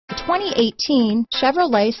2018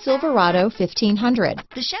 Chevrolet Silverado 1500.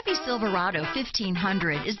 The Chevy Silverado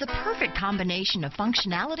 1500 is the perfect combination of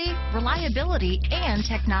functionality, reliability, and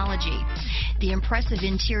technology. The impressive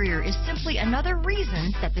interior is simply another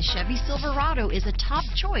reason that the Chevy Silverado is a top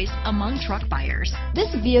choice among truck buyers.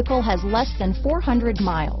 This vehicle has less than 400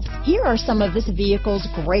 miles. Here are some of this vehicle's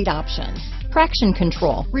great options: traction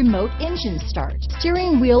control, remote engine start,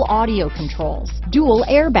 steering wheel audio controls, dual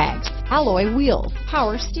airbags, alloy wheels,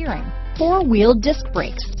 power steering, four-wheel disc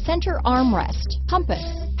brakes, center armrest, compass,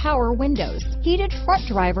 power windows, heated front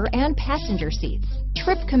driver and passenger seats,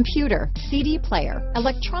 trip computer, CD player,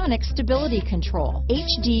 electronic stability control,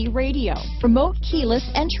 HD radio, remote keyless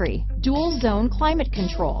entry, dual zone climate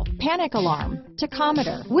control, panic alarm,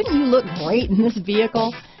 tachometer. Wouldn't you look great in this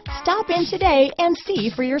vehicle? Stop in today and see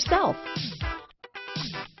for yourself.